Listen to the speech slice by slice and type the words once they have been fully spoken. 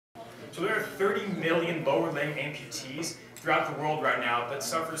So there are 30 million lower limb amputees throughout the world right now that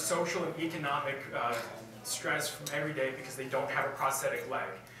suffer social and economic stress from every day because they don't have a prosthetic leg.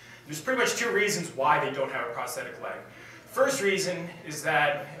 There's pretty much two reasons why they don't have a prosthetic leg. First reason is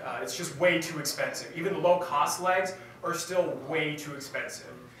that it's just way too expensive. Even the low-cost legs are still way too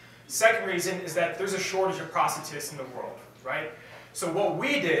expensive. Second reason is that there's a shortage of prosthetists in the world, right? So what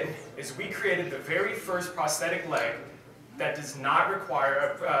we did is we created the very first prosthetic leg that does not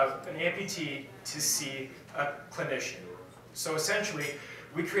require an amputee to see a clinician. So essentially,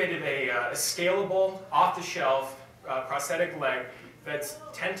 we created a scalable, off-the-shelf prosthetic leg that's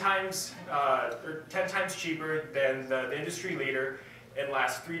 10 times cheaper than the industry leader and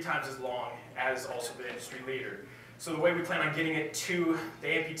lasts 3 times as long as also the industry leader. So the way we plan on getting it to the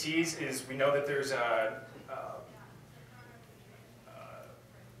amputees is we know that there's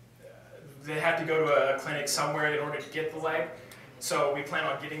they have to go to a clinic somewhere in order to get the leg. So we plan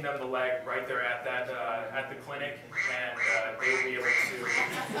on getting them the leg right there at the clinic, and they will be able to